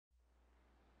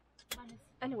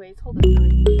Anyways, hold on,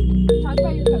 Zoe. Talk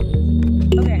about your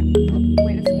cousins. Okay.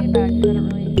 Wait, let's get back. I don't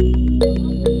really.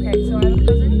 Okay, so I have a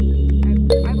cousin.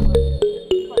 I have one.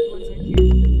 What ones are here?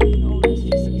 The oldest,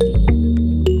 she's 16.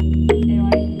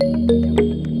 AOI.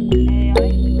 AOI.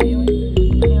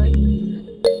 AOI.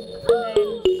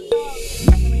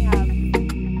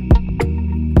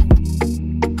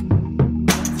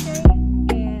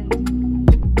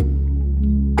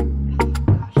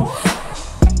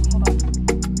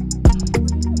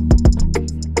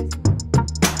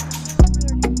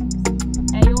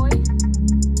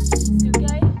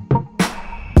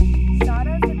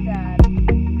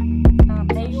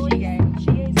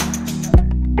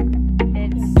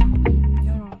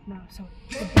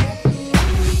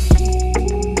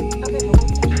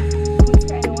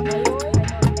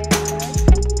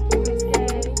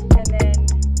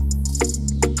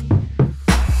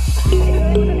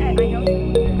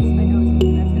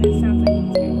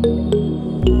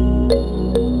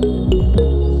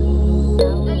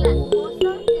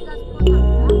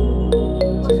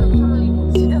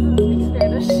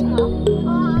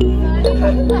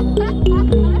 And then we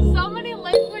have so many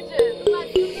languages. I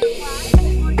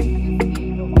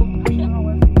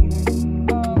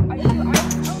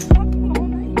was talking all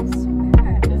night. It's so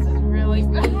bad. This is really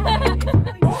bad.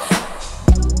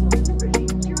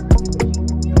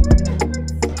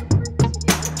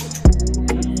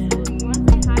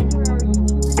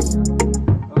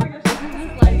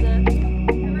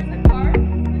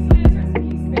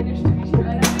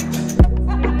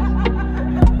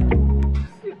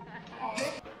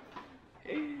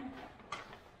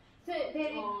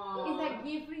 It's a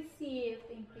gift received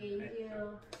in case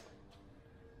you.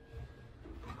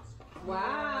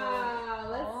 Wow,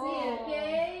 let's see In it.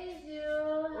 case you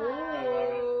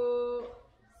have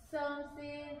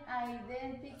something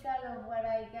identical of what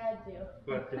I got you.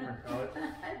 But different colors. No,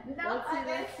 Let's see, I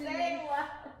didn't let's see. say what.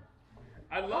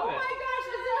 I love Oh it. my gosh,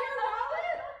 is it your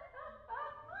wallet?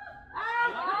 I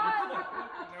love it.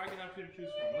 Now I can have two to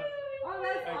choose from. Look. Oh,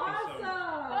 that's Thank you so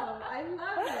awesome. I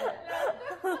love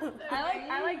it.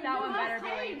 I like that one better,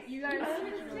 but like, you guys.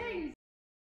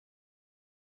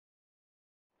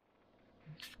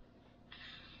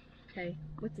 Okay,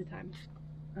 what's the time?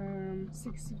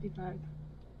 6:55.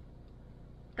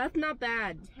 That's not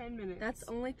bad. 10 minutes. That's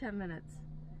only 10 minutes.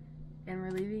 And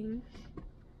we're leaving.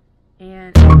 And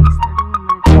it takes 31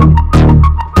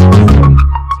 minutes.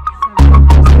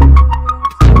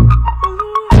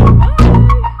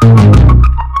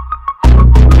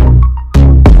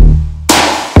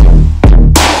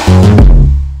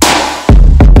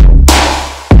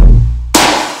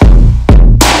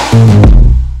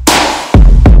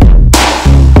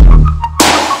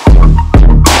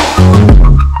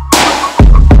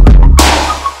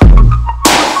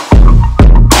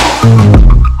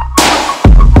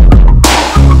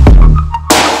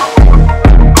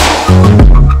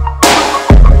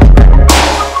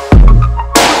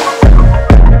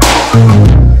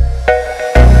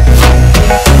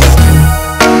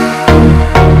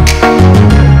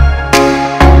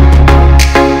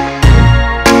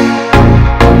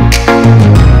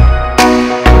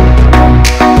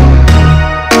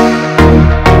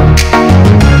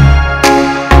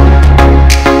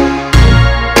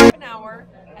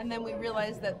 And then we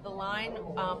realized that the line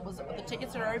the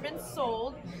tickets had already been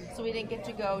sold, so we didn't get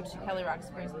to go to Kelly Rock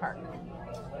Springs Park.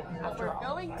 After all.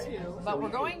 But we're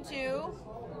going to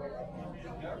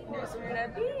Smyrna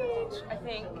Beach, I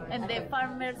think. And the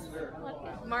farmers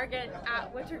Market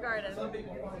at Winter Garden.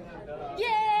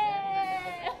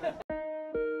 yeah.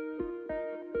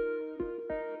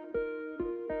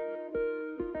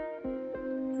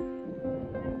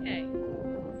 Okay,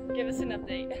 give us an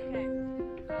update. Okay,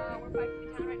 we're back in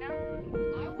town right now.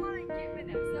 I want to give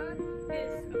Vanessa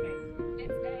this. Okay,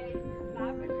 it's a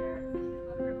lavender.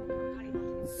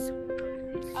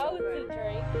 Oh, it's a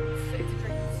drink. It's a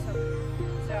drink. It's so good.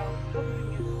 So, hopefully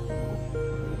we can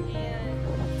get it. And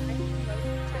I think most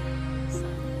of the time it's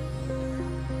sun.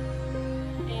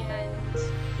 And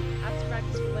after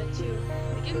practice, we went to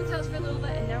the Gibbons house for a little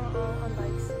bit, and now we're all on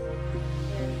bikes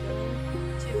and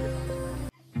going to the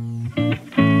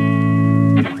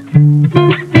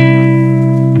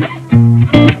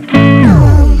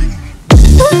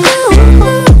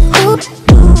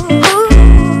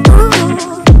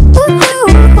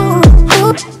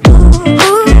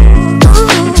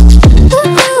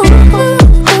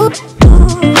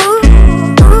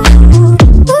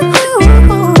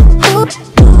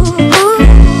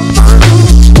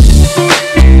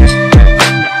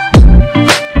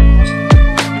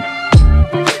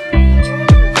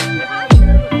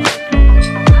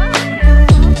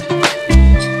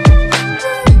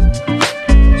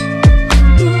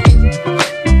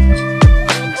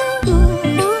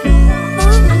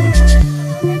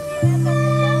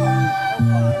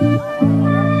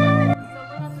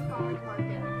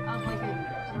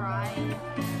trying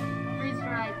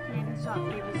freeze-dried candy shop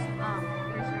flavors,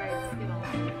 freeze-dried Skittles.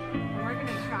 And we're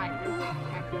gonna try this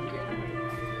after we get them.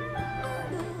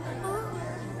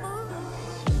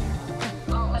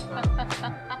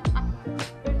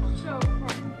 It's so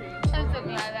crunchy. I'm so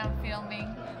glad I'm filming.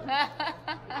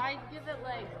 I'd give it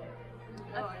like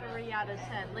a 3 out of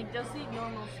 10. Like just eat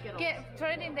normal Skittles. Throw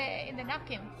it in the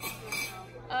napkin.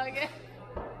 Okay.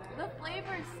 The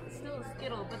flavor's still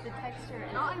Skittle, but the texture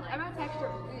is I'm a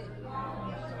texture.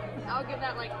 I'll give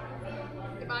that like.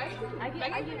 If I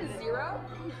give it a 0.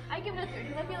 I give it a 3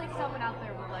 because I feel like someone out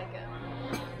there would like it.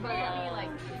 But Maybe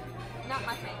like not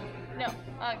my thing. No.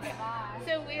 Okay.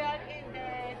 So we are in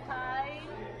the Thai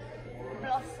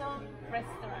Blossom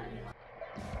restaurant.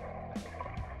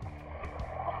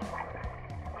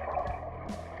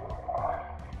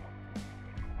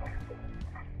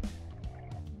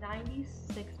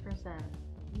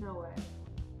 no way.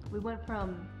 We went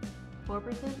from 4%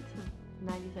 to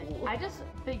 96. I just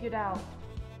figured out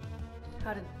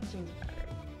how to change the battery.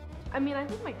 I mean, I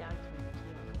think my dad told me to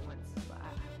do it once, but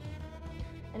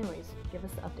anyways, give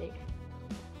us the update.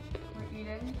 We're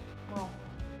eating. Well,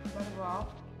 better go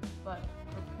out, but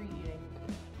we're pre-eating.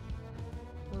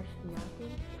 We're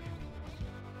snacking.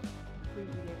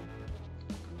 Pre-eating.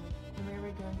 And where are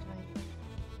we going tonight?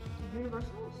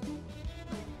 Universal?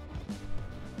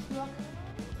 Look.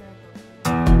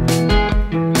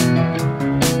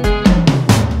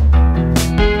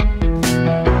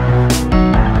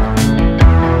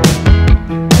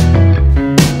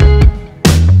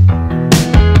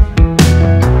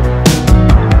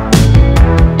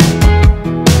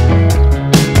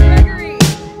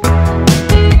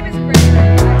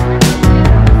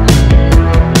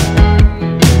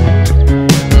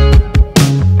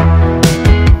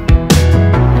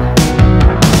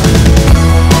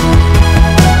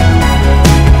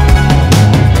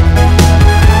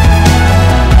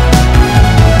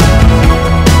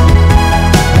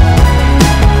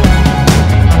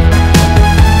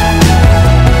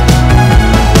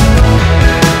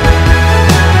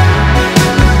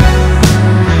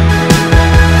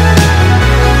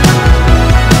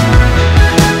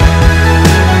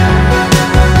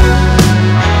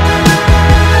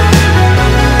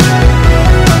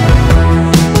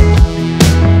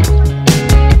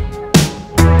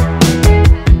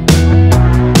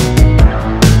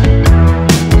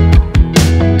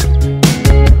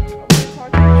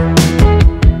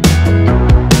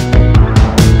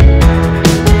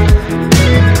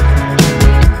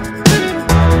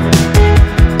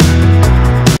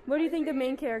 What do you think the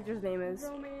main character's name is?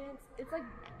 Romance. It's like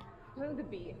with a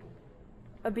B.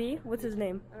 A B? What's his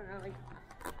name? I don't know, like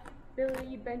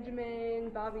Billy, Benjamin,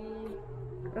 Bobby,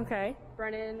 Okay.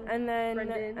 Brennan. And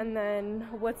Brendan. then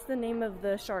what's the name of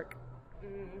the shark?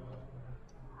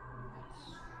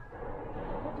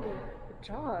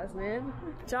 Jaws, man.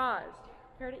 Jaws.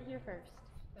 Heard it here first.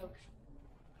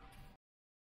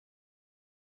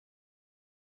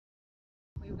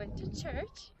 We went to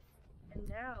church, and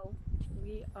now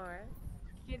we are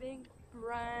getting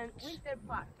brunch. Winter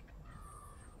Park.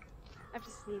 I have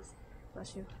to sneeze.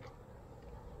 Bless you.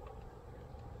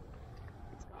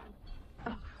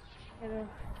 Oh, I know.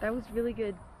 That was really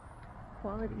good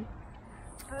quality.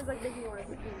 I was like making one of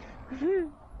the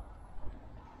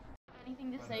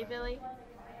Anything to say, Billy?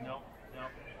 No,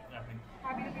 nothing.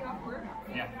 Happy to be off work.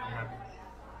 Yeah, I'm happy.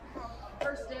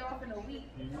 First day off in a week.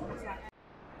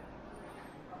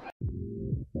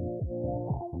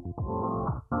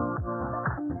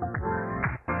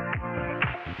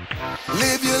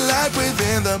 Live your life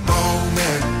within the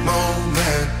moment,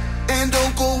 and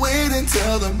don't go wait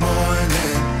until the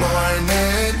morning.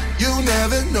 You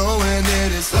never know when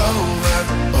it is over.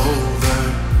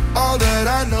 All that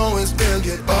I know is we'll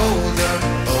get older.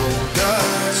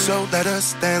 So let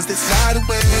us dance this night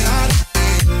away.